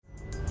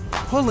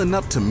Pulling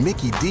up to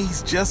Mickey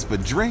D's just for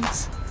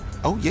drinks?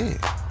 Oh yeah,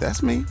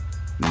 that's me.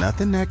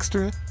 Nothing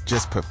extra,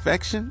 just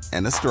perfection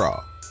and a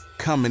straw.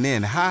 Coming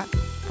in hot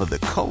for the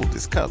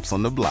coldest cups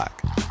on the block.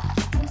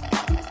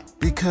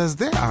 Because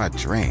there are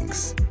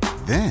drinks.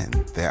 Then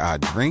there are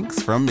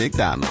drinks from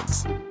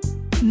McDonald's.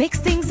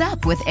 Mix things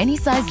up with any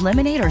size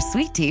lemonade or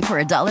sweet tea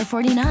for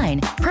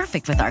 $1.49.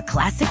 Perfect with our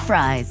classic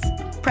fries.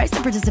 Price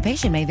and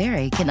participation may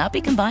vary. Cannot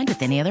be combined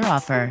with any other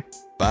offer.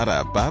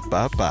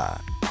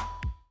 Ba-da-ba-ba-ba.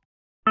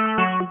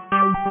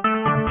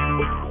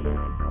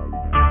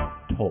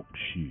 Talk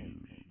shoes.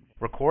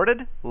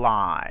 Recorded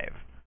live.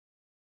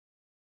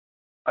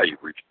 Hi,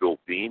 you've reached Bill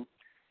Bean.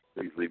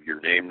 Please leave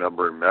your name,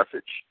 number, and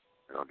message,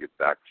 and I'll get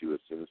back to you as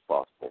soon as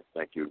possible.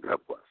 Thank you, and God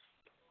bless.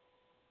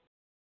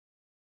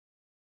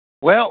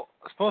 Well,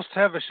 I'm supposed to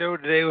have a show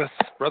today with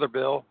Brother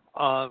Bill.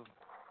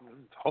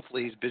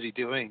 Hopefully he's busy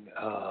doing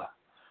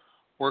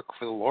work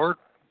for the Lord.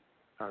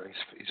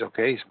 He's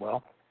okay, he's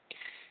well.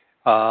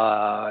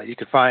 You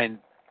can find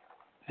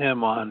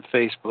him on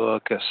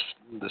Facebook as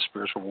the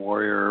Spiritual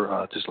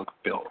Warrior. Just look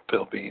at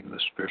Bill Bean, the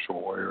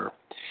Spiritual Warrior.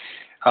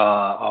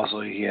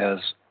 Also, he has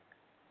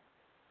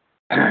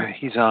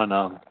he's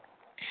got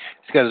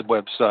his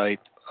website,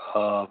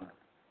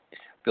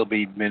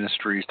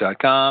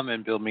 BillBeanMinistries.com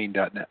and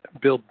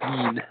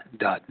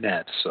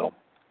BillBean.net. So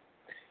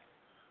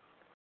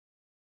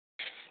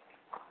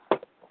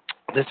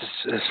this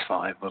is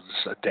fine. We'll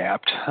just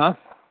adapt, huh?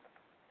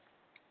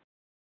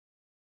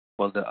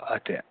 Well,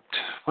 adapt.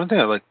 One thing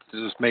I'd like to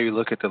do is maybe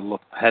look at the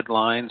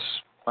headlines.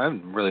 I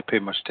haven't really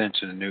paid much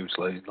attention to news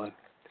lately.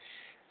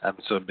 I've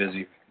been so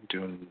busy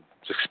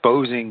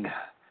exposing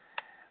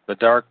the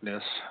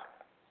darkness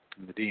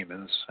and the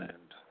demons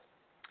and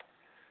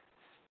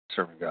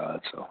serving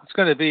God. So it's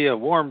going to be a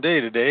warm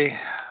day today.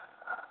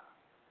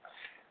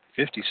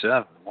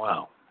 57.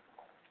 Wow.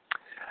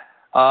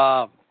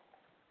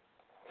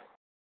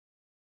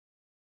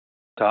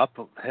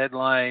 Top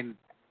headline: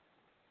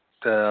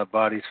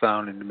 bodies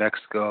found in New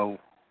Mexico,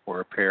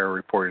 where a pair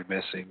reported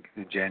missing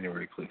in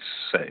January, police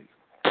say.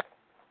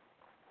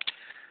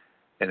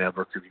 In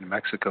Albuquerque, New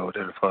Mexico,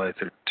 identified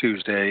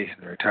Tuesday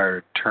a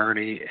retired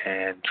attorney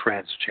and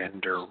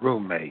transgender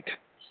roommate.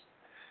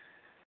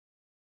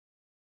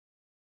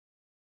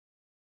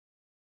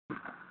 And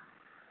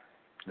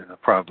they'll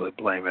probably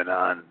blame it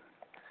on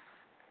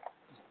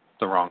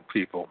the wrong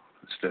people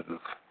instead of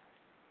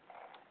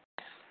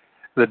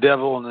the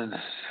devil and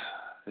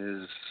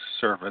his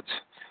servants.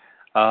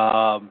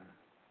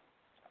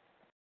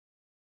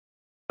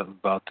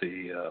 About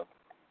the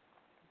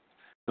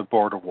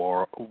border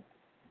wall.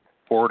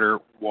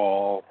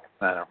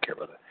 I don't care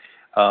about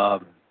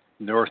that.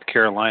 North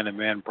Carolina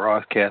man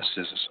broadcasts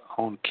his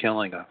own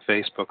killing on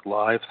Facebook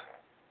Live.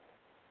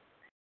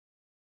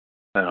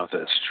 I don't know if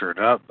that's true or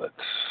not, but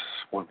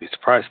wouldn't be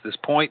surprised at this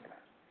point.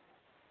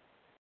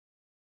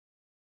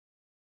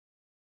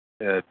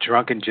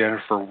 Drunken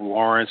Jennifer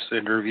Lawrence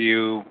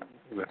interview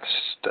with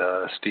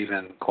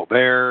Stephen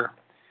Colbert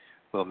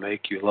will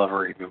make you love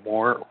her even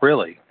more.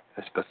 Really?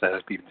 That's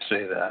pathetic even to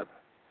say that.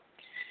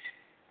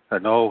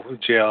 No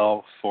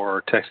jail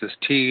for Texas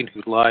teen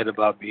who lied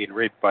about being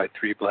raped by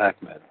 3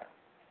 black men.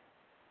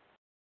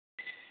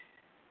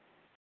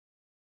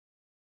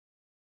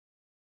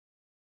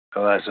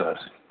 So that's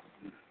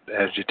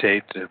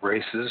agitate the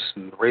races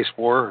and the race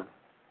war,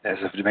 as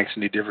if it makes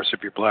any difference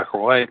if you're black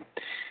or white.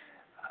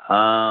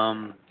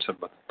 Something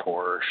about the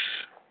Porsche,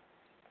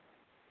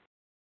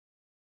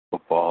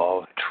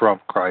 football,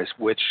 Trump cries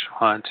witch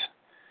hunt,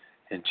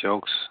 and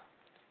jokes.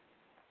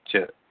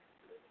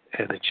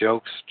 And the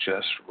jokes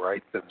just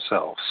write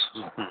themselves.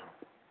 Mm-hmm.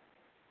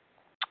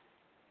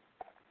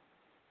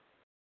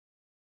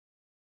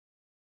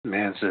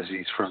 Man says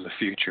he's from the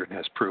future and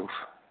has proof.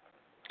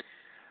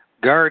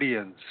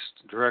 Guardians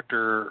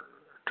director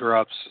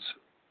drops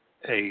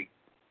I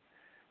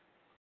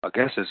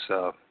guess it's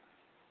a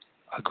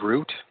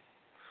Groot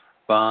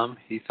bomb.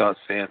 He thought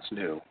fans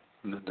knew.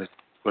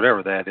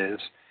 Whatever that is.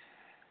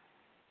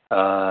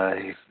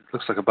 He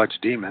looks like a bunch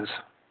of demons.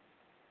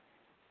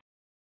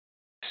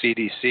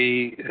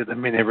 CDC, I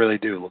mean, they really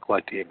do look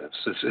like demons.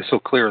 It's so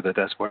clear that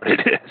that's what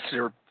it is.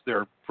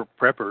 They're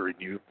preparing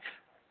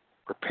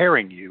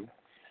you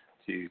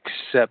to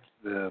accept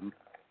the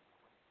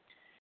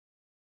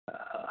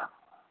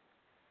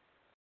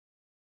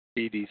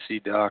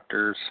CDC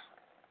doctors.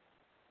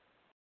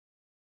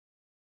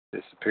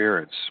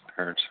 Disappearance.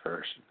 Parents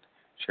first.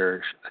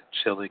 Cherish a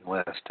chilling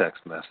last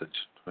text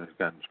message. We've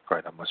gotten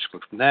probably not much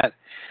clue from that.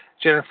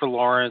 Jennifer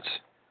Lawrence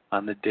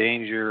on the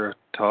danger of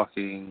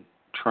talking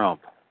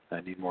Trump. I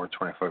need more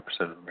than 25%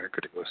 of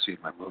America to go see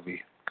my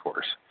movie, of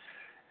course.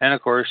 And,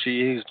 of course,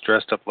 she's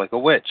dressed up like a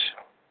witch.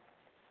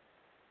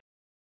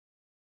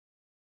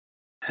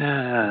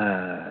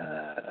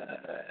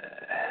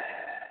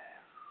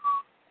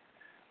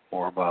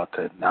 More about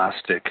the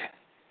Gnostic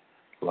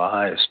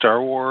lie of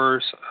Star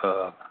Wars.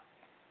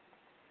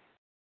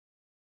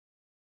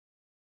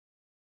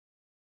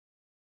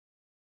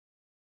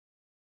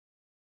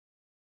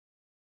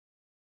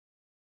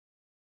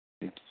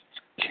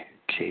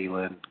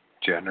 Kaylin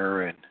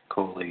Jenner and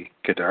Khloe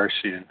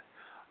Kardashian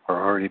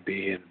are already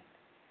being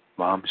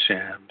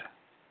mom-shammed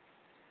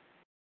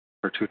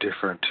for two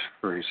different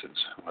reasons,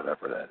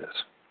 whatever that is.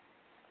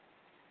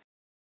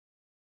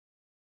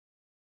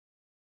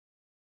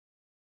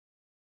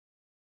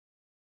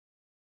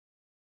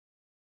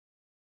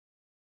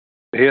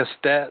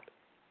 Viasat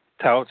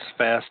touts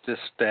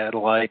fastest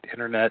satellite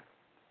internet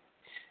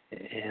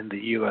in the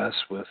U.S.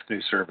 with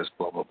new service,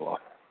 blah, blah, blah.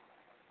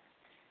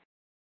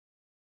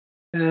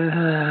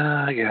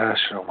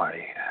 Gosh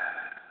almighty.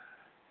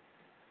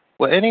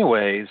 Well,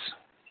 anyways,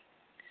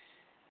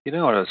 you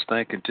know what I was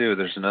thinking, too?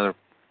 There's another...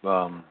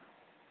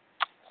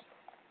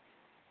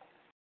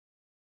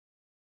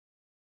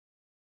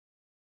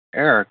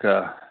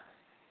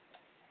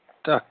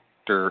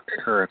 Dr.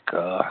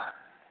 Erica...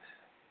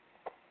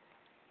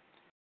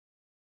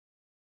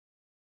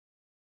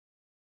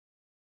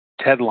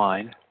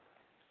 Headline.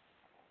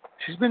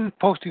 She's been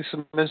posting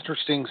some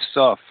interesting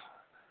stuff.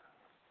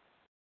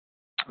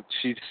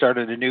 She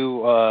started a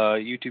new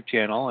YouTube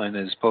channel and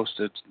has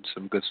posted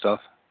some good stuff.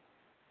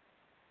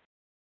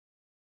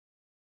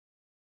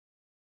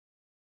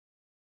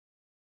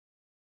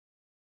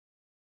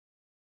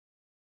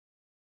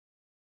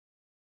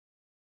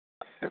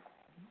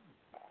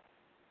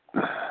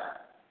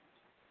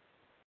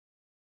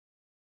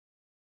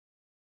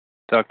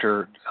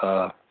 Dr.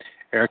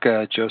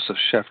 Erica Joseph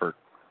Shepard,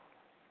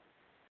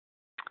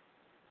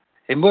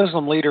 a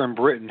Muslim leader in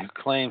Britain who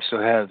claims to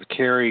have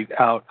carried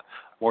out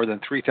more than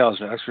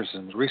 3,000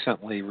 exorcisms,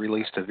 recently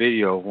released a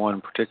video of one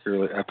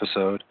particular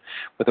episode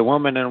with a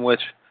woman in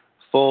which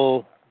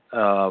full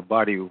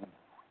body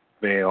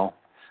veil,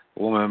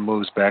 the woman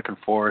moves back and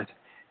forth,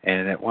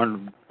 and at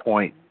one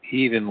point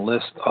even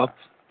lifts up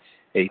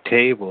a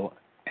table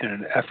in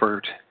an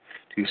effort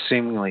to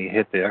seemingly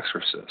hit the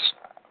exorcist.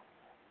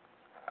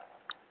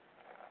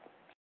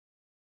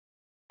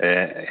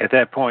 At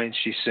that point,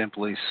 she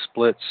simply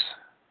splits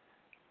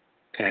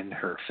in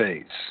her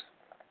face,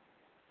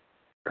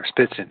 or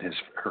spits in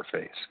her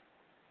face.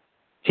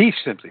 He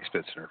simply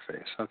spits in her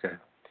face. Okay.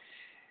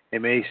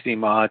 It may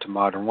seem odd to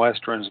modern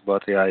Westerns,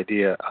 but the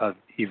idea of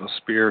evil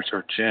spirits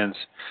or jinns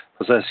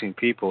possessing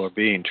people or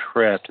being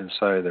trapped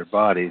inside of their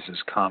bodies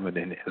is common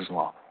in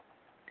Islam.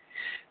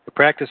 The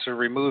practice of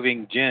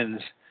removing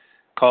jinns,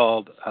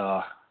 called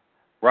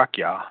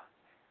ruqyah,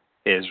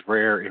 is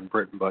rare in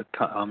Britain but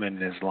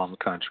common in Islamic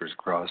countries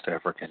across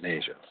Africa and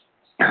Asia.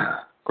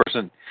 Of course,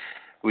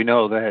 we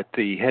know that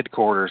the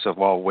headquarters of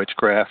all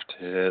witchcraft,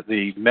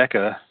 the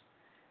Mecca,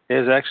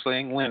 is actually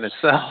England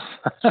itself,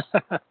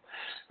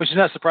 which is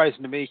not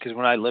surprising to me because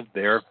when I lived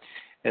there,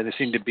 there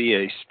seemed to be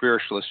a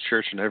spiritualist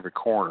church in every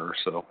corner.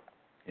 So,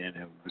 and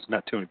it was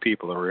not too many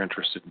people that were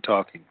interested in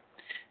talking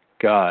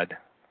God.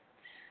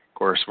 Of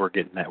course, we're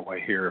getting that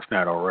way here, if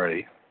not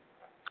already.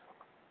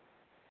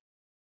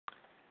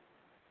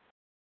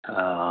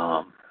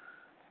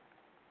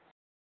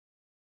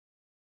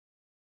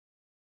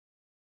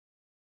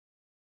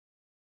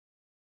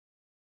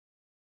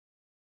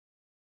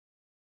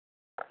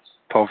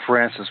 Pope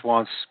Francis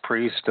wants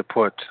priests to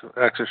put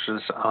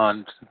exorcists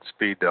on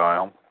speed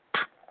dial.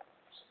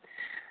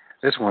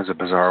 This one's a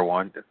bizarre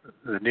one.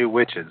 The new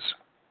witches.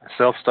 A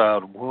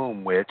self-styled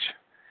womb witch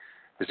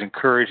is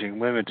encouraging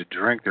women to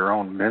drink their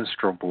own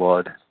menstrual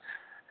blood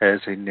as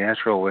a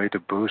natural way to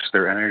boost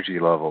their energy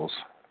levels.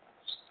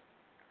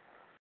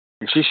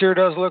 And she sure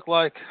does look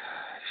like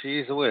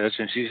she's a witch,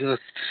 and she's got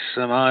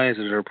some eyes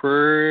that are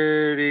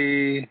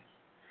pretty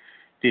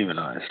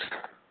demonized.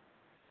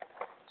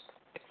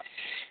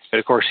 But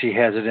of course, she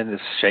has it in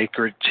this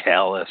sacred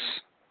chalice.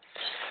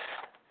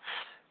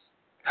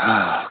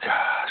 Oh,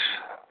 gosh.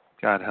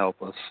 God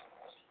help us.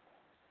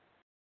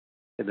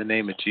 In the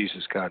name of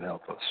Jesus, God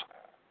help us.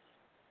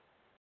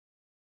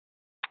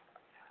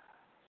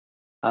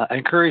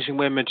 Encouraging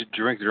women to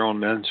drink their own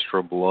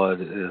menstrual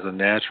blood is a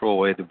natural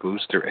way to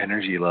boost their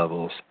energy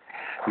levels.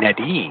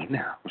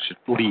 Nadine, which is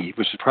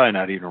probably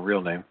not even a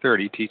real name,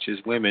 30, teaches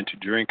women to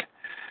drink,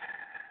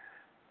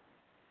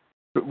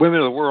 women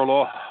of the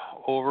world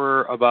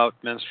over about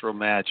menstrual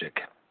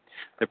magic.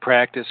 The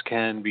practice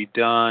can be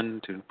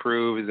done to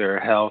improve their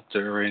health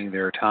during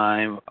their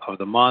time of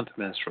the month.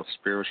 Menstrual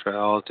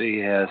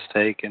spirituality has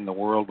taken the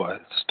world by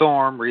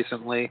storm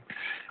recently,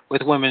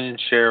 with women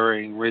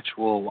sharing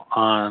rituals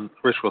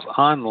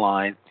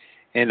online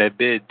in a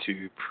bid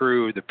to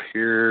prove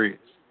periods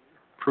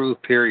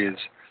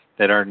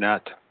that are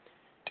not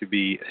to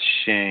be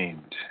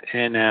ashamed.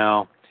 And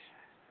now,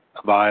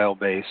 a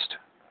bio-based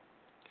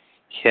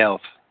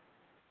health.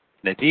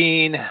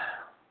 Nadine,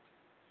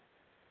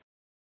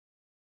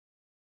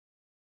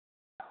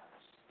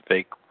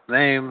 fake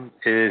name,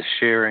 is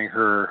sharing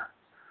her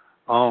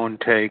own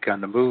take on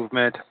the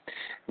movement,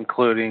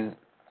 including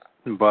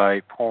by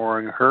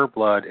pouring her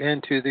blood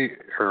into the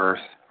earth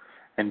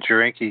and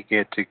drinking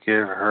it to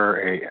give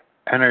her a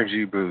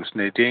energy boost.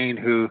 Nadine,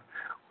 who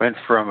went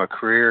from a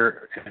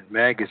career in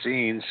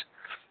magazines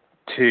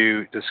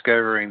to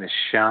discovering the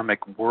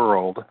shamanic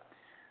world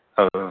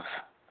of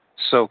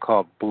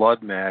so-called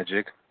blood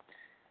magic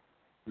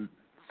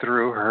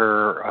through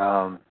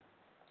her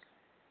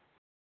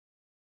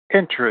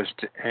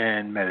interest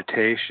in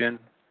meditation,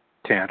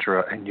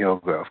 tantra, and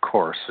yoga, of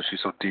course. So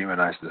she's so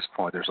demonized at this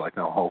point, there's like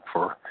no hope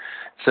for her.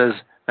 It says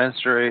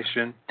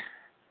menstruation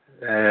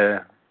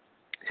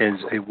is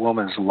a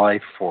woman's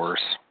life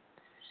force,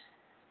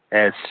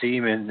 as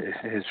semen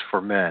is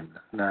for men.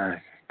 Nah,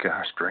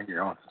 gosh, drink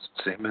your own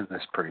semen.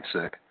 That's pretty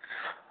sick.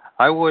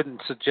 I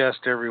wouldn't suggest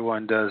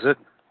everyone does it,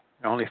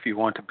 only if you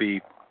want to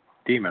be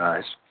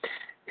demonized.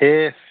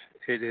 If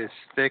it is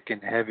thick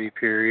and heavy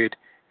period,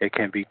 it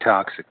can be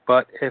toxic.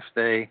 But if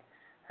they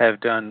have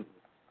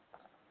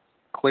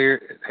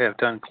cleared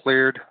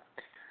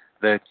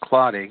the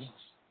clotting,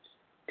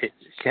 it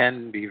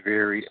can be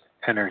very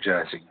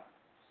energizing.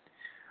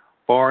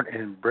 Born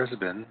in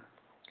Brisbane,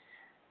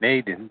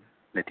 Nadine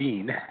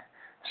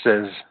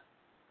says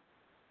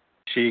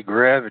she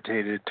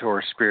gravitated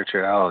towards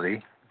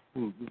spirituality,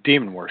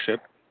 demon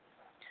worship,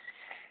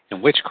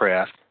 and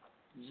witchcraft,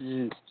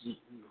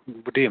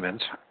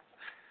 demons,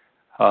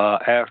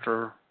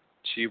 after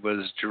she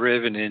was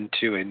driven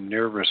into a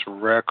nervous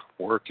wreck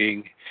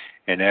working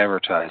in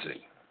advertising.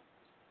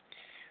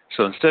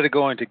 So instead of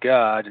going to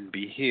God and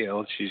be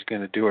healed, she's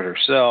going to do it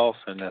herself,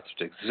 and that's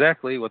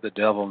exactly what the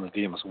devil and the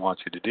demons want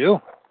you to do.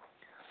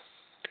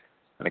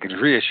 And I can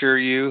reassure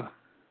you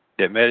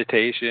that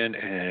meditation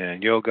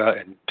and yoga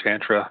and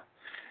tantra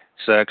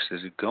sex is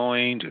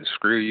going to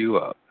screw you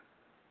up.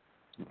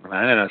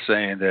 I'm not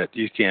saying that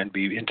you can't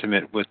be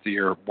intimate with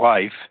your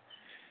wife,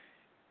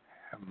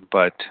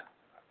 but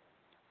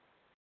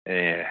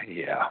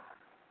yeah.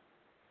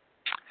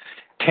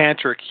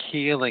 Tantric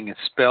healing and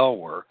spell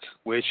work,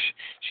 which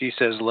she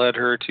says led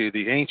her to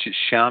the ancient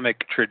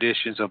shamanic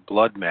traditions of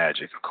blood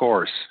magic, of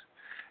course,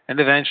 and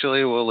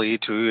eventually will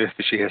lead to, if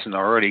she hasn't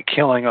already,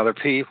 killing other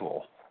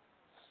people.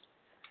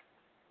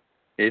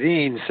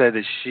 Nadine said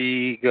that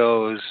she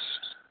goes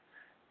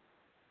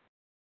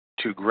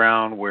to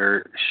ground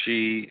where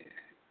she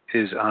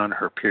is on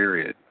her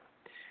period,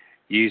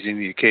 using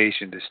the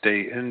occasion to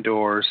stay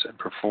indoors and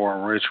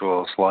perform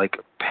rituals like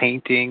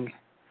painting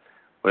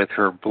with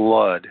her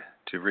blood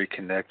to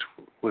reconnect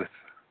with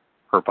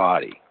her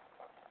body.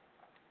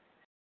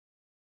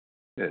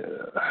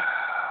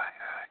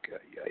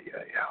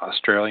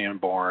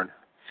 Australian-born,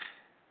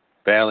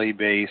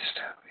 Bali-based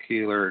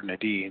healer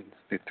Nadine,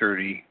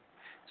 30,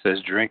 says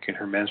drinking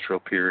her menstrual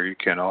period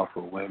can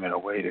offer women a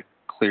way to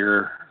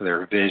clear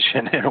their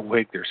vision and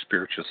awake their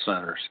spiritual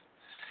centers.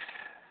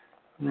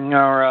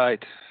 All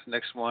right,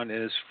 next one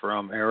is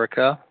from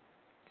Erica.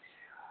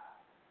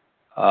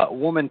 A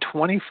woman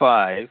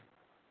 25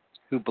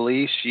 who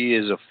believes she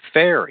is a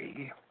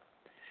fairy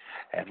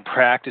and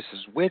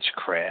practices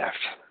witchcraft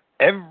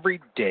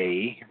every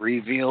day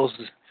reveals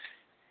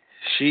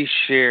she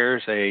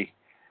shares a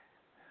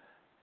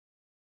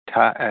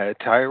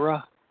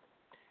Tyra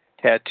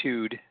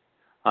tattooed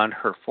on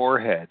her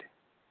forehead.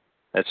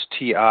 That's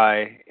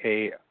Tiara,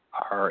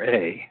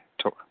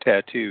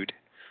 tattooed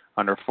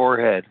on her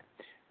forehead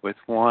with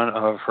one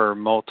of her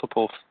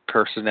multiple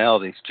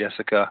personalities,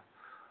 Jessica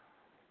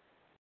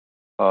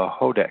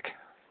Hodak.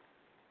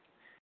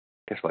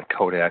 I guess like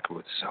Kodak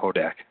with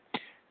Hodak.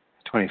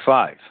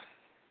 25.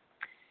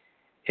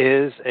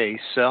 Is a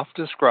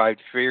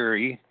self-described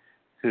fairy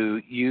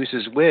who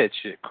uses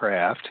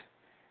witchcraft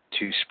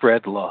to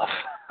spread love.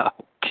 Oh,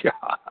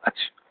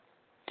 gosh.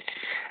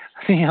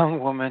 The young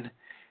woman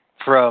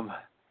from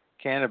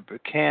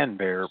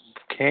Cambria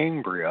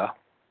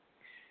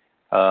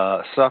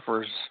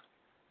suffers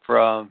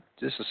from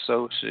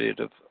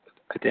dissociative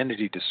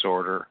identity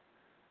disorder.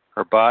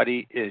 Her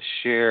body is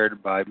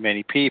shared by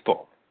many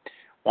people.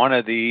 One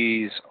of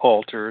these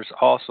alters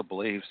also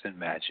believes in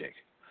magic.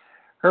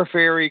 Her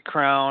fairy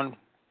crown,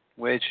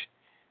 which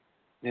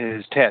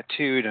is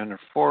tattooed on her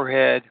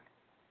forehead,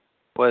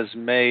 was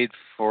made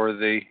for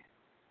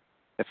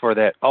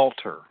that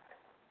altar.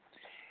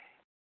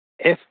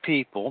 If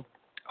people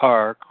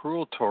are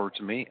cruel towards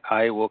me,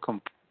 I will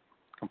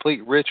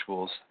complete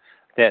rituals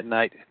that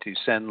night to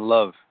send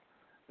love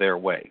their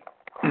way.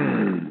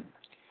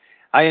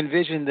 I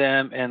envision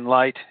them and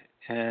light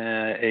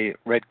a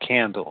red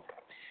candle.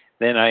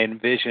 Then I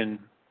envision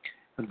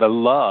the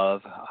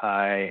love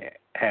I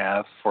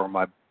have for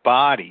my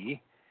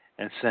body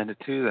and send it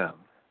to them.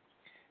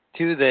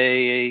 Till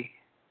they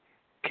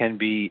can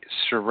be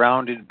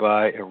surrounded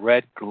by a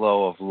red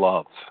glow of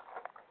love.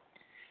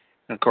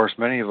 And of course,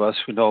 many of us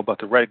who know about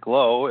the red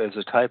glow is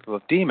a type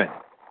of demon.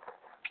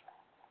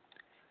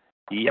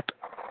 Yep.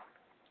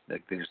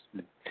 Like there's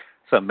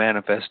some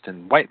manifest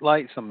in white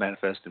light, some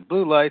manifest in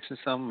blue lights, and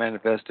some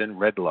manifest in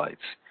red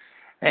lights.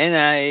 And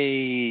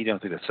I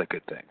don't think that's a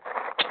good thing.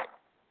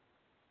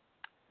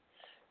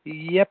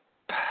 Yep.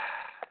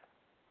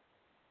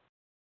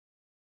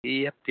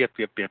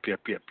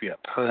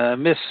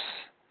 Miss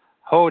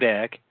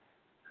Hodak,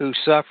 who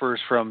suffers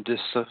from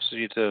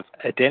dissociative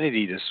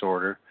identity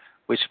disorder,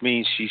 which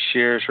means she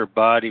shares her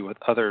body with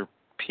other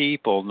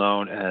people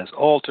known as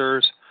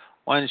alters.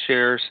 One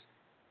shares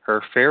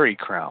her fairy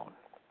crown.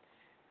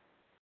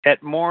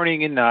 At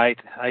morning and night,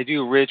 I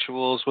do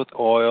rituals with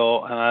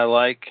oil, and I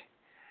like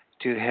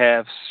to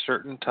have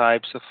certain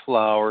types of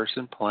flowers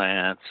and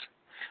plants.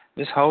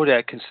 Miss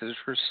Hodak considers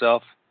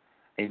herself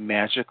a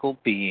magical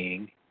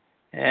being,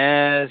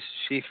 as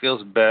she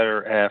feels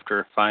better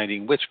after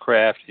finding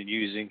witchcraft and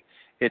using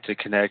it to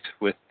connect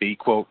with the,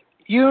 quote,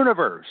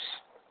 universe.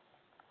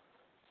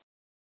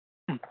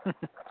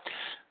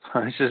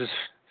 This is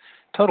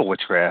total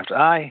witchcraft.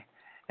 I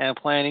am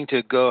planning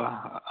to go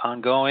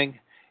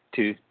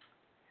to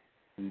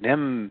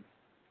Nimbin,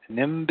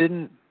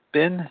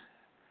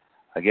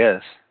 I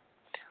guess,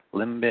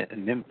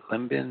 Nimbin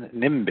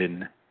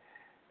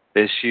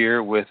this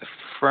year with a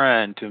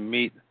friend to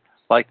meet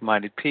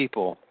like-minded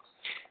people.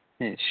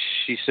 And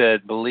she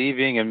said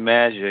believing in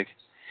magic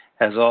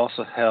has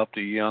also helped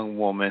a young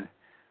woman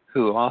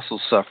who also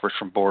suffers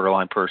from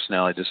borderline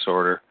personality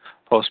disorder,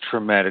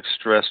 post-traumatic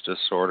stress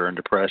disorder, and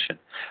depression.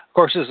 Of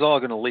course, this is all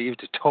going to lead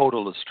to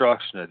total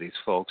destruction of these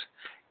folks.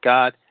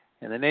 God,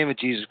 in the name of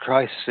Jesus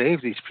Christ,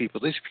 save these people.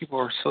 These people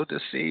are so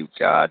deceived.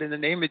 God, in the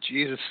name of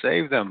Jesus,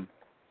 save them.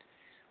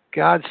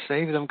 God,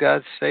 save them.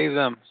 God, save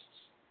them.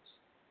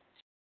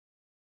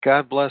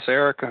 God bless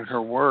Erica and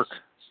her work.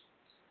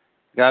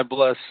 God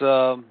bless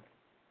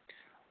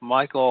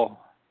Michael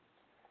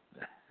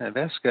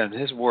Veska and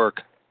his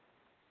work.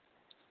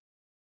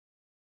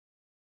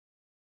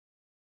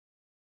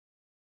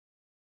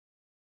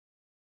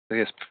 I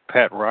guess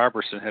Pat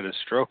Robertson had a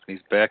stroke and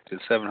he's back to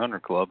the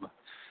 700 Club.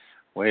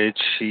 Which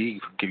he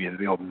give you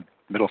the old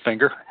middle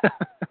finger.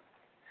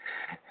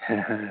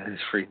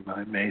 It's freed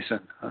by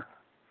Mason.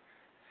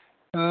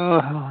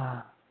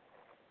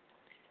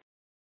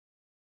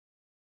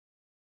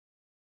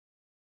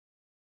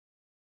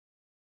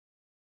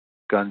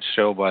 Gun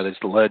show by this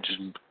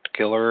legend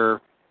killer.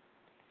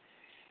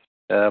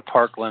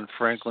 Parkland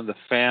Franklin, the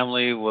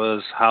family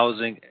was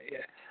housing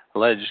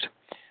alleged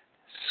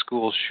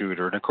school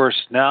shooter. And of course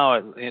now,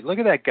 look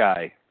at that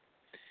guy.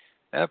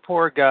 That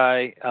poor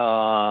guy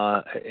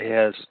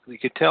you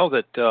could tell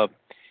that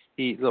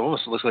he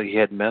almost looks like he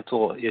had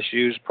mental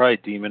issues, probably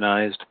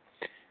demonized,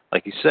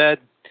 like he said.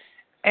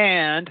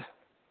 And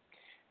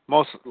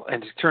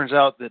it turns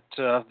out that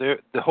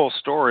the whole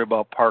story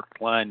about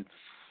Parkland,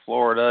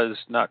 Florida is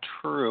not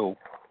true.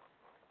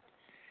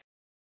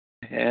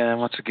 And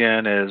once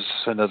again, as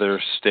another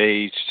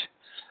staged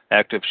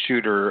active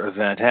shooter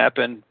event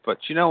happened. But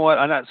you know what?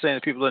 I'm not saying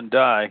that people didn't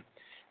die.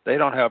 They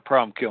don't have a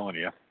problem killing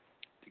you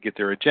to get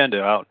their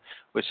agenda out,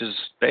 which is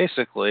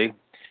basically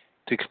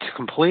to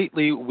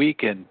completely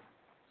weaken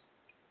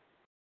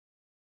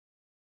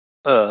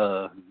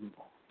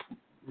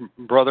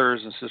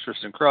brothers and sisters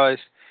in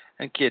Christ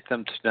and get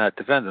them to not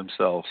defend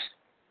themselves.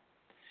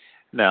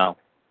 Now,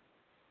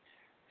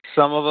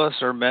 some of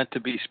us are meant to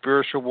be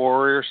spiritual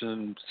warriors,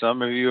 and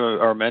some of you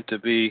are meant to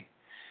be,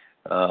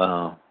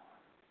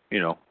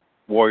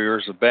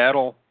 warriors of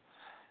battle,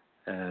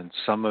 and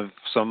some of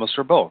us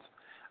are both.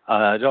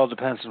 It all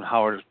depends on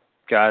how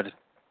God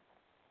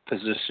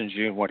positions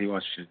you and what He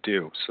wants you to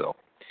do. So,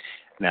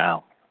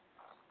 now,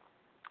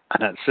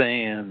 I'm not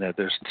saying that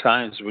there's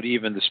times when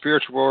even the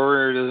spiritual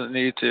warrior doesn't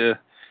need to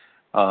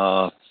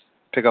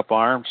pick up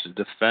arms to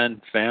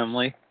defend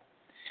family,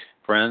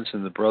 friends,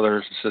 and the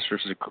brothers and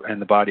sisters in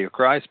the body of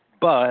Christ,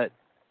 but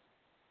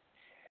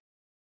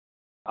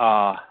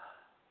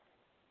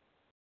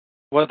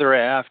what they're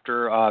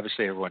after,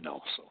 obviously everyone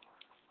knows. So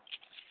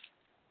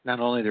not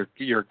only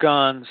your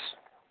guns,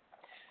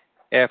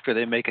 after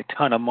they make a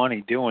ton of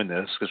money doing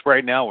this, because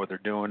right now what they're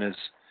doing is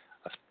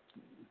a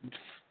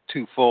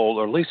twofold,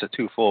 or at least a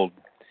twofold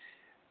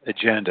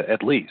agenda,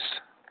 at least.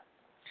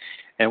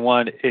 And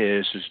one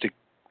is to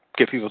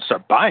get people to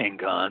start buying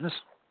guns,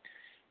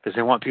 because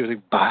they want people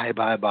to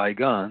buy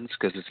guns,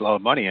 because there's a lot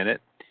of money in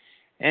it.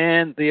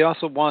 And they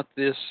also want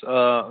this,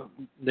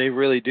 they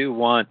really do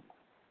want,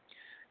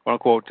 quote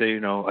unquote,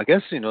 I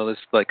guess, this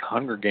like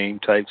Hunger Game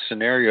type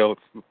scenario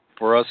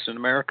for us in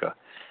America.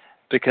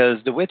 Because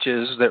the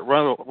witches that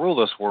rule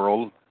this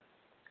world,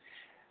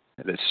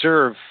 that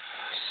serve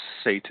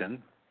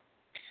Satan,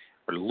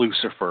 or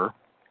Lucifer,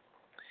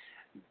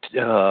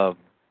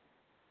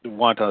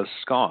 want us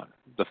gone.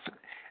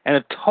 And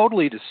it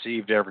totally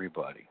deceived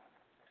everybody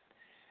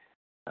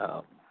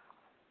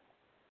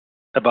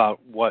about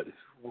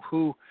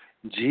who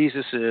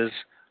Jesus is,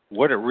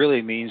 what it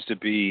really means to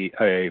be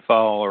a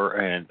follower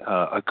and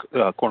a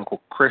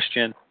quote-unquote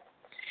Christian,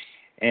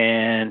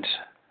 and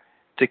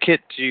to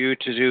get you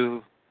to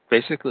do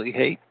basically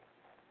hate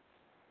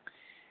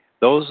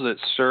those that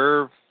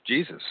serve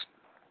Jesus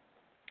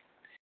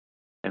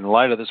in the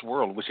light of this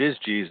world, which is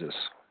Jesus,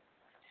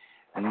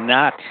 and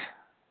not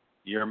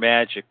your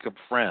magic of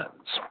friends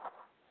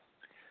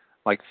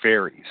like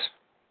fairies.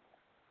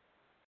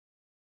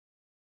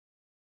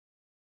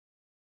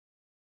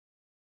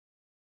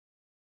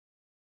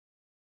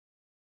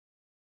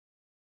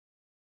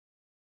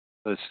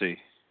 Let's see.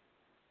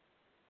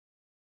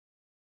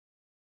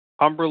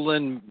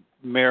 Cumberland,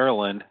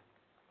 Maryland,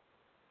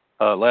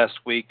 last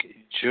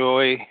week,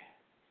 Joy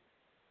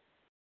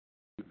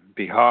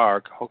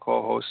Behar,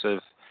 co-host of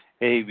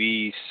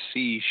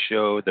ABC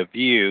show The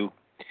View,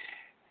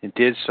 and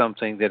did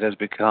something that has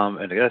become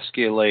an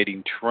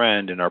escalating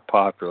trend in our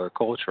popular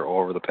culture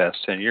over the past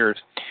 10 years.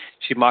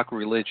 She mocked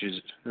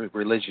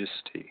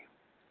religiosity.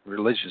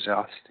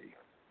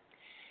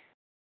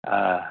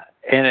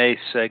 In a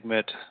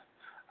segment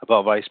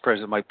about Vice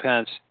President Mike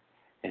Pence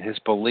and his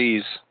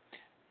beliefs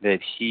that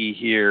he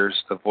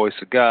hears the voice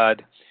of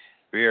God,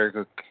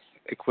 Vieira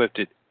equipped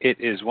it. It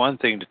is one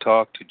thing to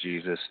talk to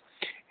Jesus.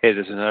 It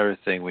is another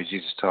thing when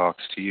Jesus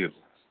talks to you.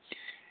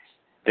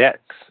 That's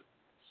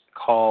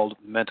called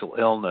mental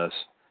illness,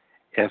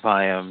 if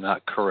I am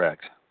not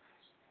correct.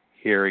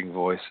 Hearing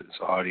voices,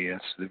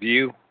 audience, the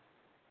view.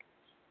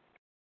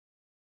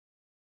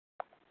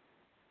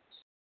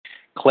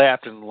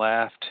 Clapped and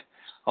laughed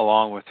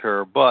along with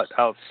her, but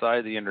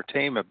outside the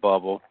entertainment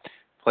bubble,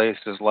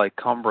 places like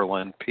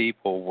Cumberland,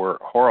 people were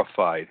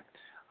horrified.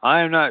 I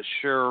am not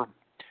sure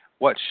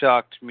what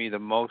shocked me the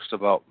most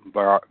about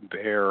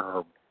Bear,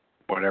 or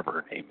whatever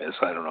her name is.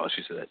 I don't know.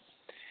 She said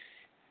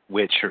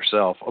witch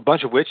herself. A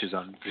bunch of witches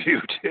on view,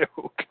 too.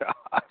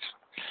 Gosh.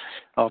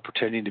 All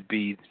pretending to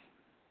be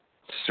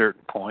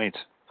certain points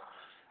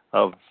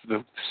of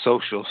the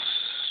social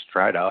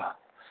strata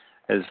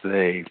as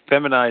they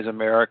feminize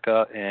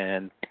America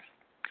and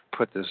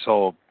put this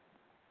whole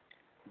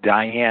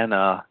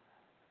Diana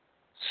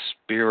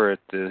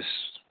spirit, this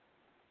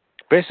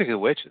basically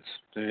witches.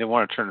 They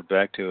want to turn it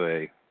back to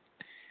a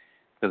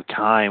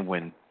time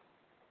when,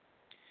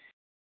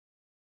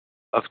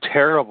 of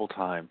terrible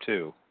time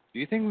too. Do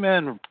you think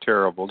men are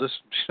terrible?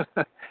 Just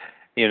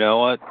you know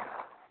what?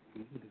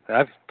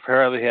 I've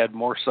probably had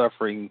more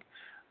suffering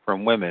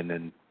from women,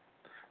 and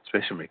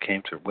especially when it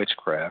came to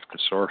witchcraft and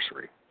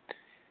sorcery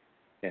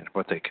and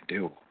what they could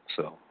do.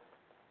 So,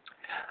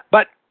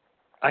 but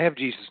I have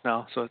Jesus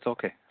now, so it's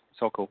okay.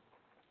 It's all cool.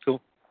 Cool.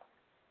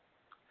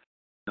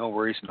 No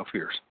worries, no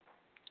fears.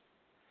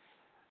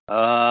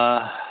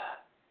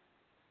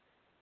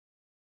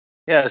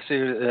 Yeah, see,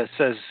 it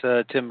says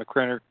Tim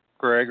McGregor,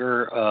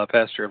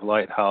 pastor of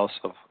Lighthouse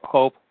of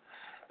Hope,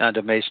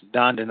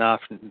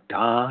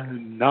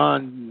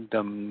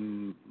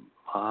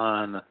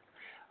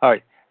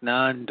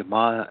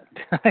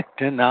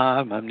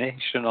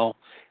 non-denominational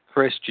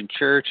Christian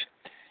church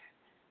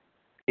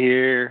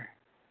here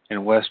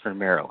in Western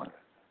Maryland.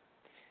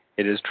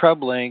 It is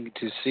troubling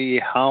to see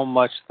how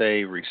much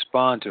they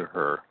respond to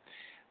her.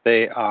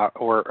 They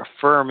were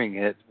affirming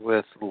it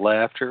with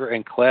laughter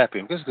and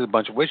clapping because there's a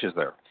bunch of witches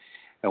there.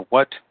 And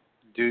what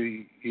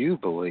do you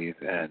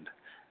believe in?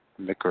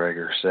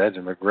 McGregor said.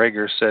 And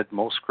McGregor said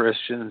most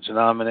Christian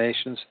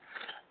denominations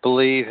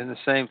believe in the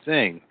same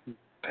thing.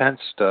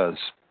 Pence does.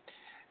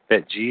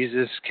 That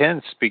Jesus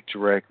can speak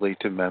directly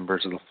to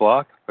members of the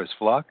flock, his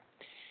flock.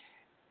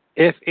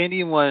 If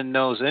anyone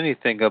knows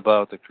anything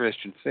about the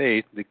Christian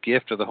faith, the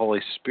gift of the Holy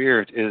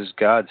Spirit is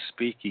God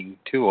speaking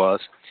to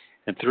us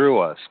and through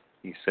us,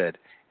 he said,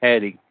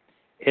 adding,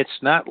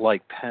 it's not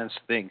like Pence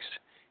thinks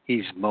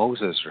he's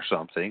Moses or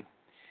something.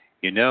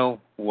 You know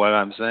what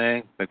I'm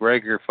saying?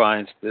 McGregor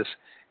finds this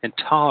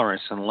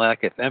intolerance and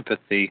lack of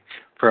empathy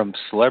from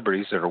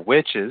celebrities that are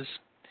witches,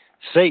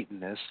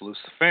 Satanists,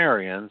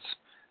 Luciferians.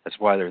 That's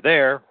why they're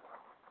there,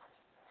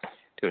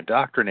 to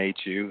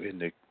indoctrinate you and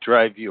to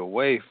drive you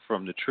away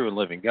from the true and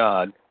living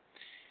God,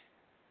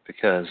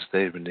 because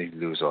they've been to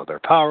lose all their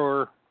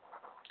power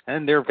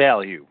and their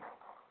value.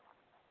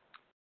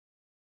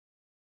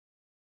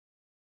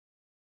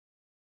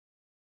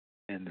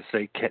 In the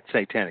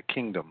satanic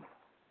kingdom.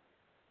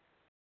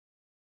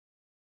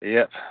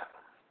 Yep.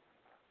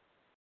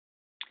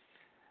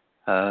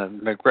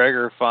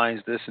 McGregor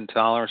finds this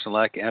intolerance and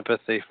lack of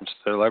empathy from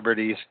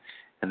celebrities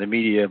and the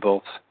media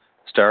both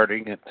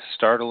startling,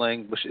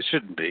 which it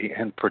shouldn't be,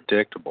 and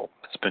predictable.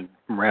 It's been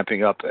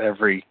ramping up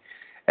every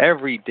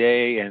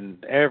day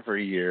and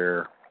every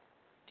year.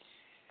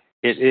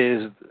 It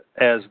is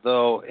as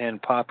though in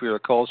popular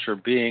culture,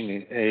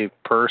 being a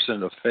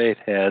person of faith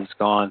has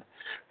gone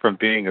from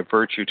being a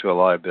virtue to a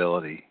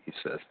liability, he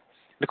says.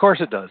 And of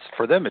course it does.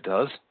 For them it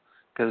does,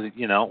 because,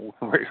 you know,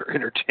 we're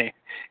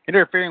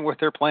interfering with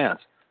their plans.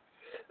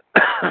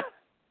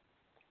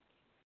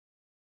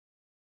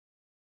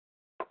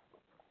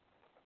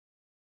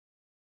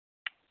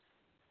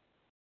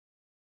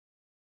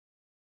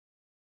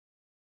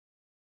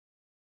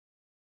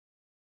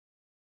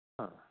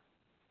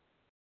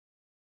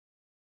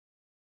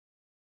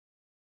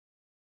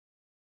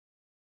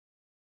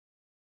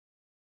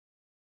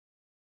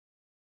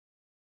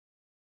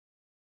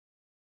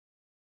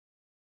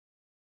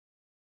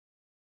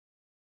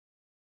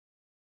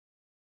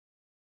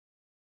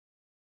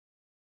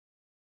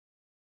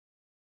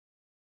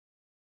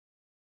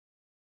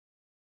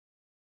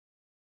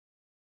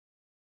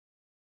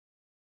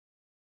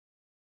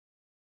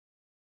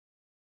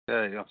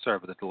 I'm sorry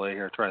for the delay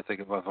here. I'm trying to think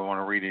about if I want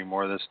to read any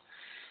more of this.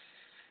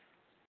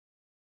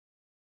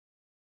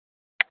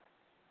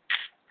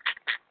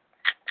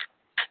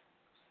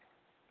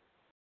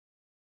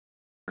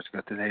 It's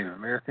got the Native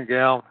American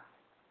gal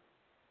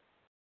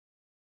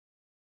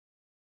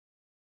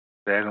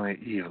battling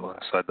evil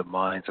inside the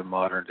minds of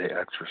modern-day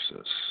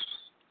exorcists.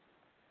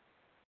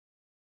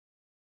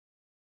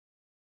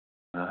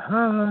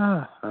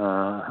 All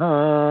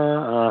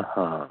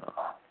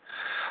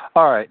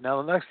right,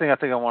 now the next thing I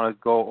think I want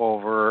to go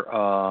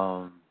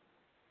over.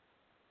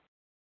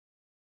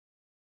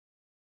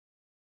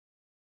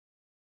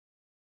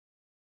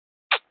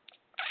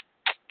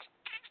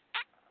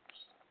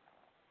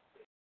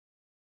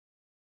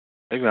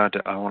 Maybe I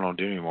won't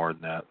do any more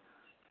than that.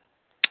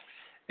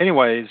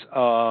 Anyways,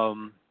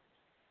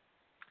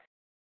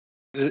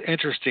 there's an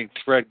interesting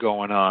thread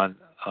going on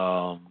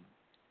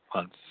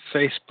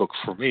Facebook,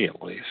 for me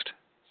at least.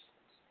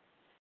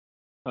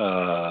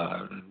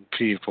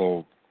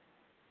 People,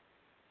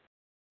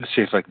 let's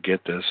see if I can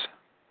get this.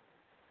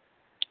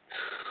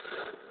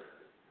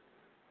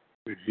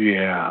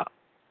 Yeah.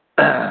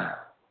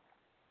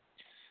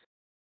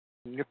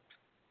 Yep.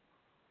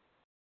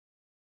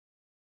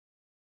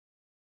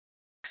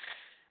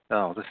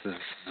 Oh, this is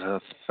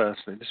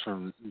fascinating. This is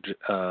from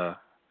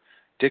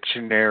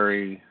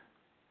Dictionary.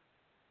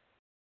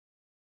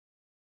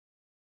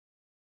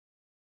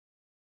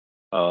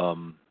 Of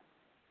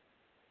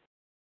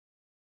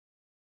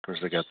course,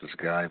 they got this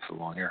guy for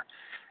long hair.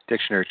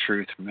 Dictionary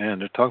Truth. Man,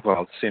 they talk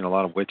about seeing a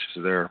lot of witches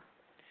there.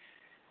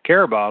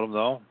 Care about them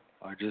though.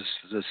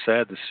 It's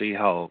sad to see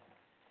how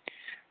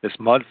this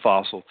mud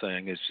fossil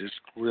thing has just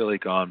really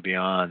gone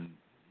beyond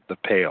the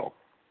pale.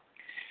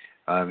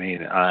 I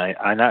mean,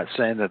 I'm not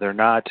saying that they're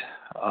not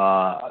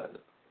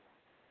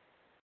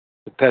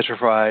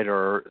petrified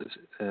or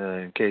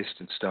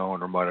encased in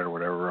stone or mud or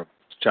whatever of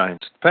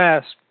giants in the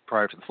past,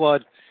 prior to the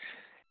flood.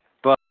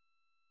 But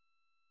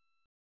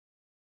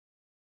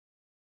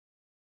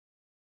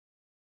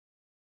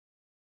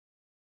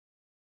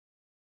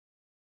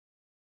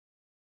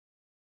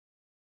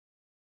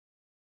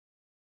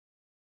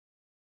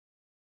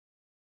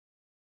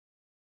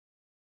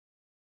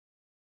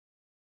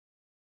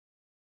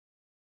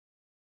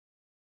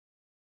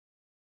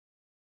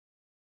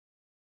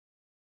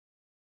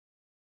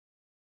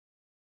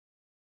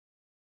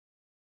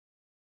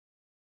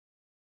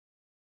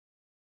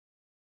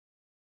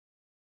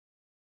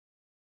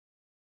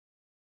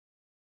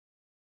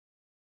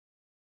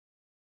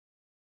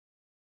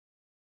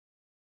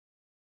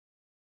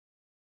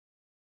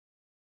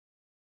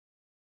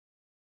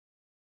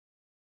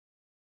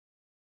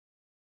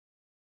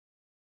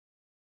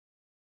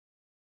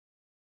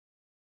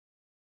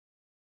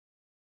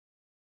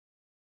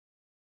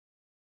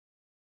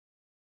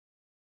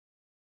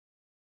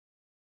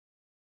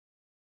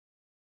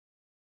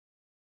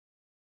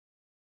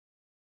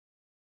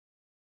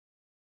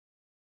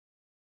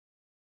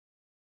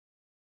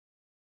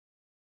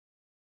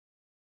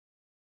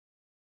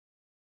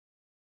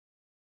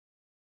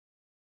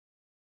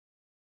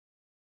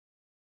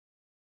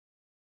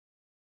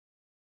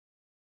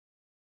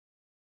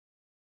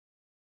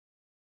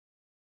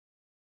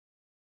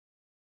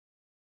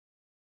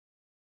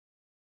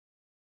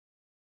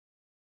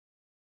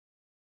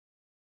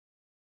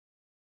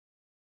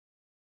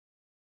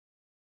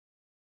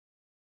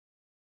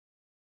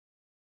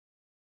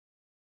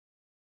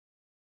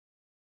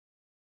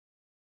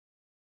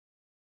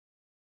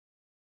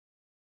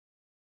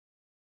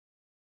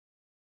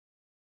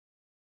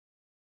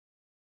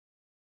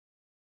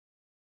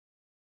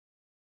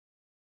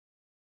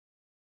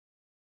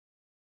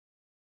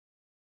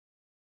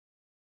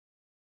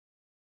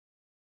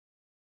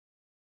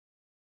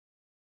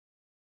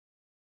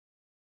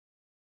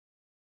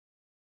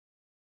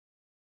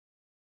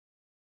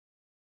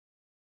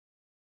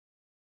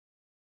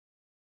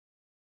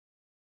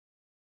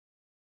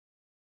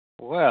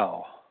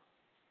well,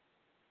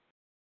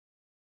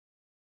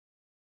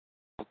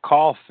 the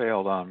call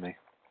failed on me.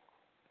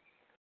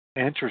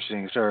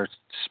 Interesting. Started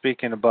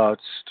speaking about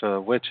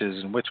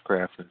witches and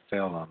witchcraft, and it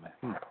failed on me.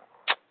 And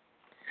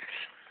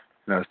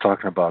I was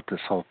talking about this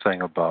whole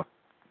thing about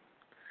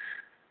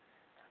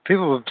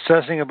people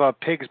obsessing about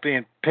pigs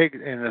being pig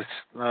in this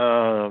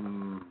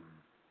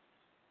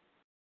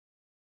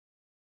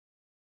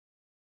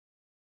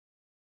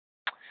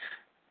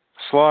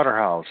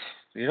slaughterhouse.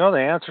 You know the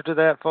answer to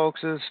that,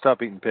 folks, is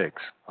stop eating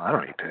pigs. I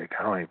don't eat pig.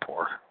 I don't eat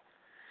pork.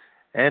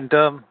 And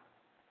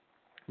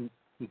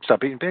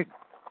stop eating pig.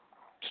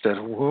 Instead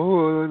of,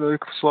 whoa, they're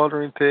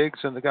slaughtering pigs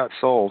and they got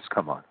souls.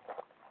 Come on.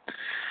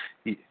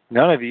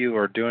 None of you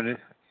are doing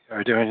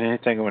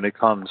anything when it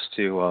comes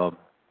to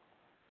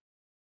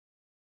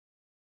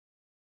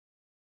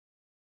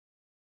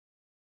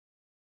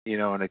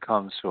when it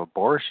comes to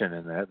abortion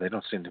and that. They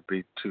don't seem to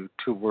be too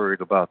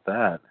worried about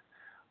that.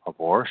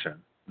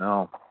 Abortion.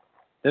 No.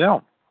 They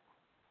don't.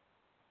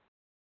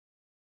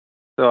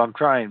 So I'm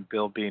trying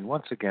Bill Bean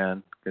once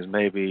again, because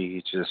maybe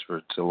he just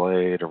was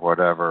delayed or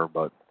whatever,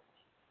 but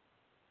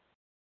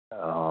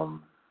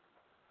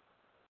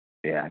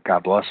yeah,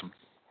 God bless him.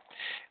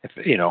 If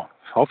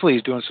hopefully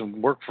he's doing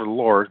some work for the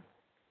Lord.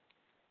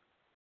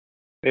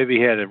 Maybe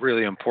he had a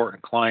really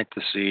important client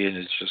to see, and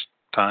it's just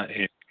time.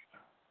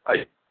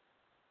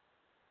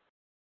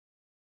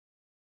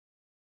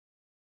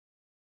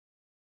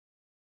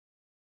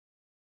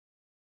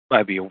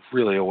 Might be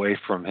really away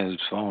from his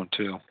phone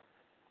too,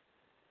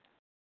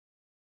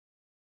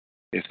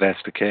 if that's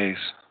the case.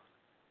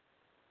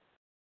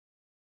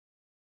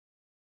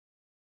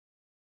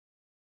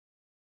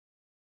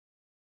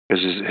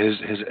 because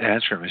his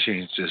answering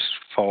machine's just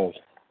full.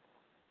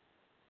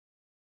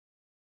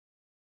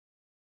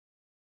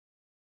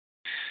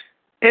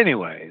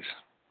 Anyways,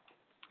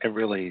 it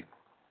really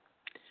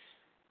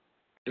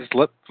just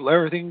let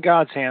everything in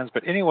God's hands.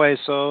 But anyway,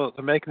 so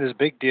they're making this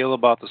big deal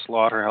about the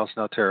slaughterhouse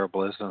and how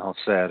terrible it is and how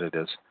sad it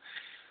is.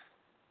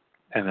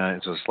 And then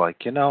it's just like,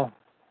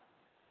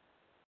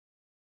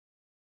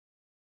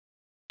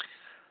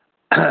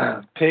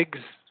 pigs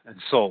and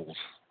souls.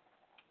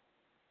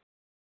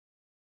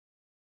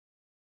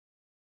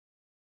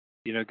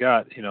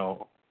 God,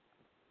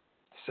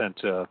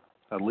 sent a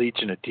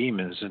legion of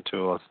demons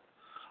into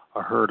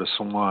a herd of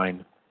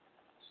swine,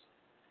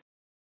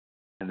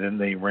 and then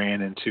they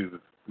ran into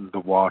the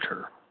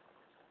water.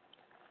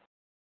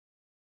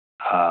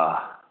 If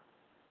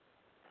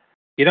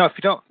you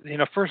don't,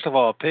 first of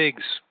all,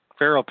 pigs,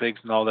 feral pigs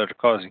and all that are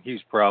causing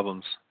huge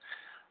problems,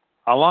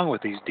 along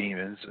with these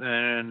demons.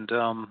 And,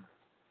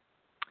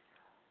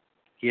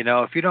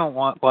 if you don't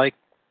want,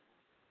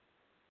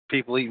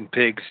 people eating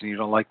pigs and you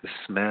don't like the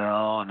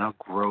smell and how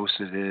gross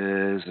it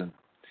is and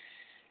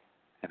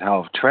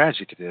how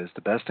tragic it is,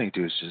 the best thing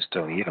to do is just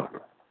don't eat them.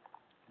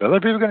 But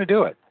other people are going to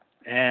do it.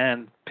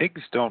 And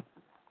pigs don't,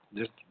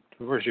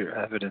 where's your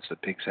evidence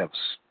that pigs have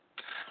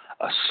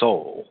a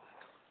soul?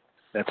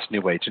 That's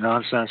New Age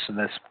nonsense, and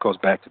this goes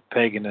back to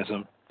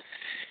paganism.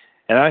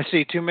 And I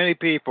see too many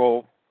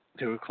people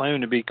who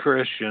claim to be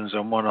Christians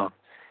and want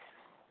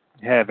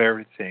to have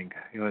everything.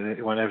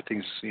 They want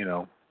everything's,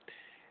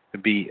 to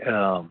be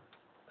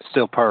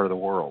still part of the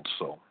world.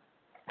 So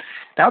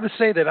now to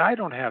say that I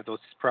don't have those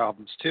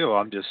problems too,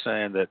 I'm just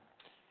saying that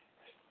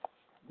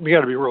we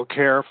got to be real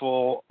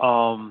careful.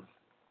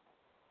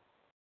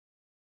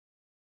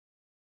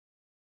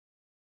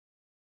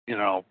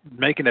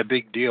 Making a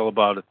big deal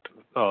about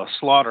a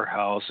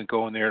slaughterhouse and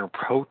going there and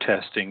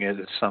protesting it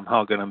is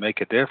somehow going to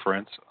make a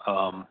difference.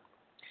 And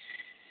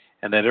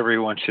that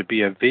everyone should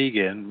be a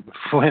vegan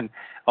when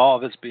all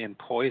of it's being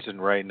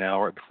poisoned right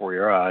now, right before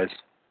your eyes.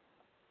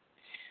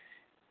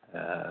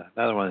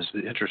 Another one is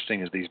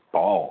interesting is these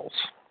balls.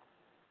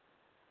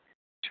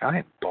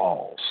 Giant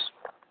balls.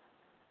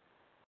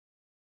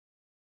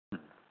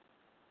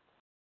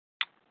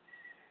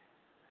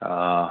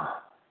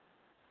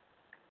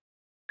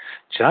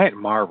 Giant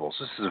marbles.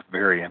 This is a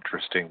very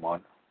interesting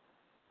one.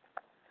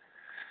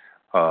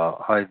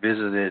 I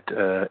visited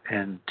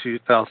in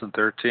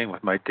 2013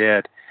 with my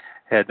dad.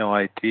 Had no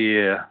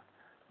idea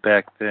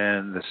back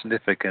then the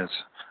significance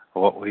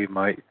of what they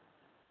might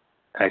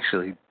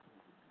actually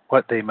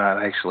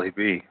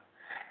be.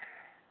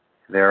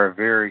 They are a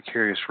very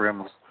curious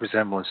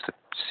resemblance to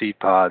seed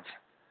pods,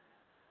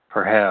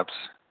 perhaps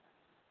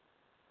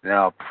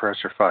now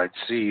petrified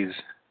seeds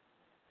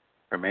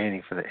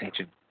remaining from the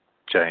ancient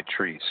giant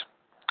trees.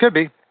 Could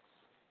be.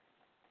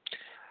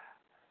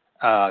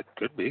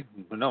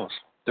 Who knows?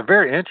 They're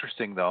very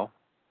interesting, though.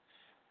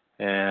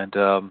 And,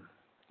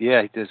 he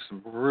did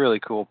some really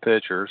cool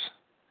pictures.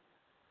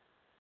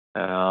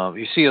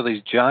 You see all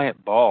these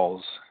giant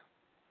balls.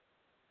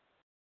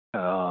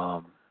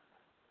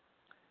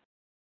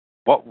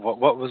 What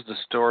was the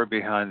story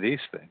behind these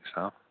things,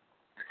 huh?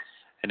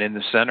 And in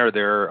the center,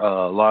 there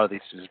are a lot of these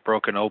is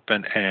broken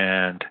open,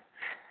 and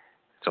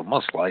it's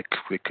almost like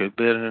it could have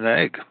been an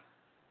egg.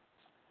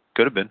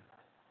 Could have been.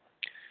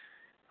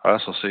 I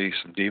also see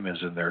some demons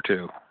in there,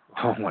 too.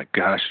 Oh, my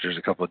gosh, there's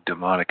a couple of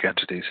demonic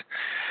entities.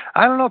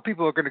 I don't know if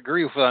people are going to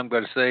agree with what I'm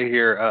going to say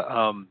here.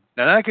 And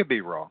I could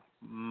be wrong,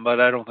 but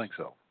I don't think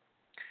so.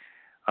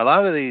 A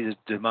lot of these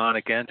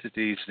demonic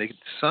entities, they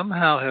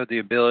somehow have the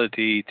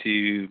ability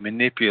to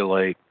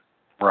manipulate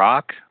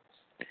rock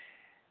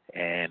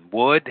and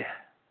wood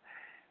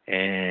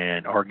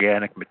and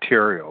organic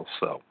materials.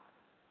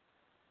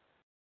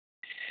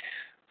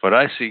 But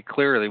I see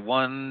clearly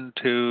 1,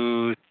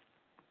 2,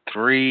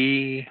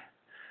 3,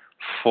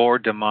 4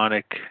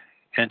 demonic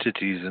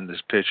entities in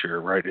this picture,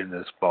 right in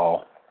this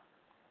ball.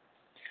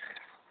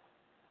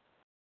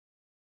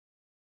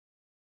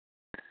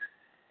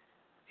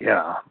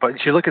 Yeah, but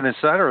if you look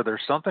inside her,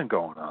 there's something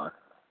going on.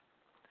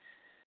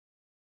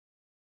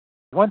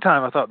 One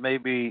time I thought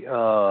maybe,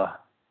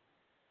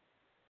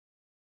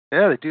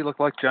 they do look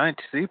like giant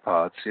seed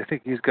pods. I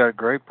think he's got a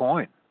great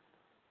point.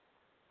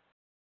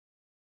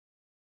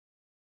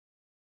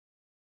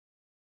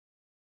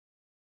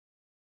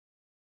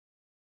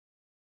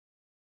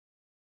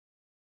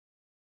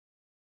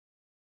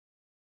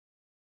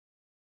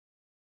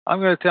 I'm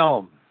going to tell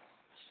him.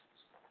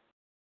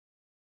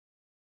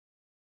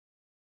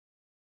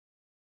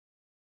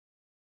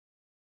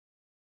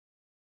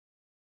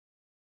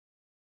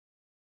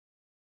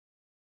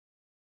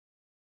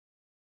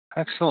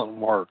 Excellent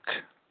work.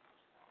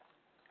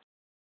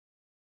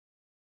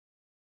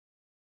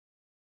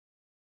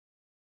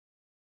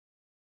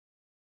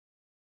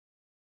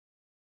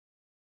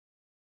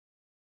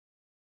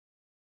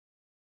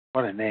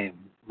 What a name.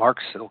 Mark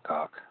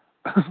Silcock.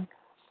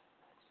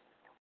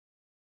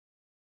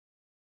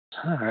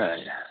 All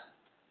right.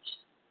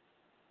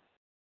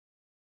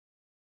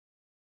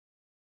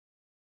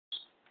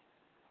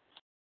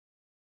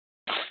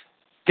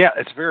 Yeah,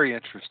 it's very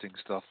interesting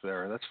stuff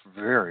there. That's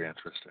very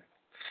interesting.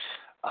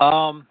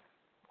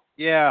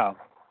 Yeah.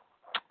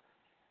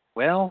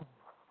 Well,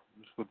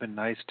 it would have been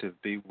nice to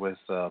be with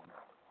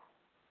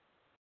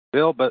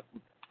Bill, but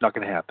not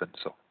going to happen.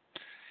 So,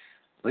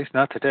 at least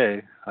not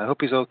today. I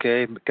hope he's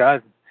okay.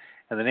 God,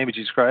 in the name of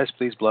Jesus Christ,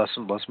 please bless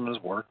him in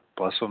his work.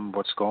 Bless him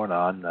what's going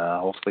on.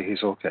 Hopefully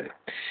he's okay.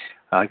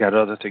 I got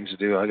other things to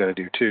do. I got to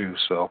do too.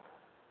 So,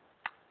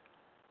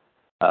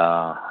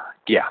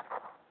 yeah.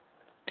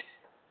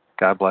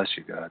 God bless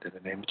you, God. In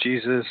the name of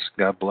Jesus,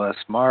 God bless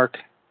Mark.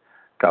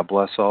 God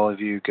bless all of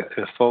you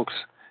folks.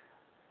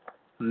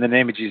 In the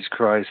name of Jesus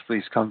Christ,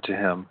 please come to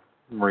him,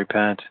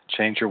 repent,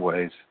 change your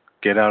ways,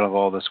 get out of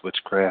all this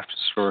witchcraft and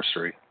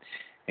sorcery,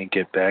 and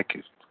get back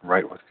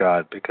right with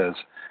God, because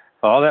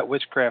all that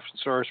witchcraft and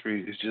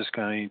sorcery is just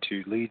going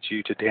to lead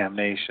you to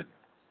damnation.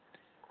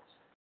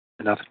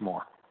 And nothing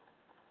more.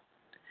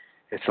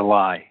 It's a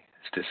lie.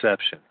 It's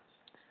deception.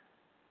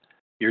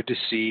 You're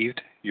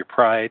deceived. Your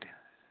pride.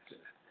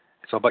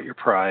 It's all about your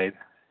pride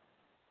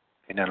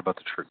and not about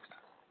the truth.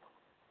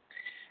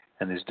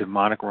 And this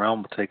demonic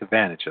realm will take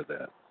advantage of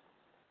that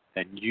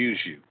and use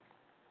you.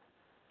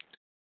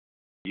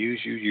 Use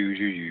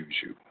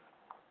you.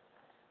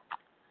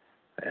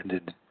 And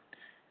then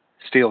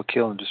steal,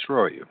 kill, and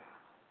destroy you.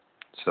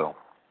 So,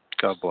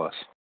 God bless.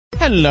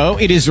 Hello,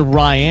 it is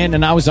Ryan,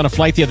 and I was on a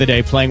flight the other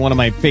day playing one of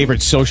my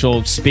favorite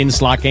social spin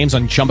slot games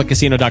on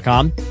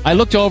ChumbaCasino.com. I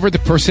looked over at the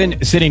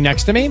person sitting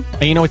next to me,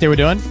 and you know what they were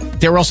doing?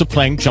 They were also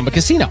playing Chumba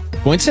Casino.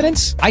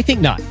 Coincidence? I think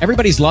not.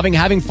 Everybody's loving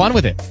having fun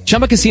with it.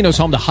 Chumba Casino is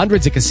home to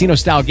hundreds of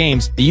casino-style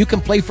games that you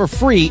can play for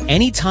free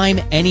anytime,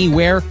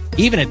 anywhere,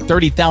 even at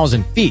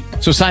 30,000 feet.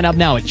 So sign up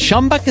now at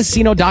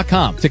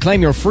ChumbaCasino.com to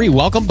claim your free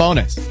welcome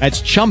bonus.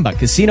 That's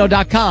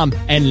ChumbaCasino.com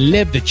and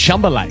live the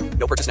Chumba life.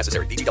 No purchase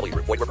necessary. VGW.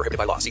 Void where prohibited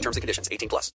by law. See terms and conditions. 18+.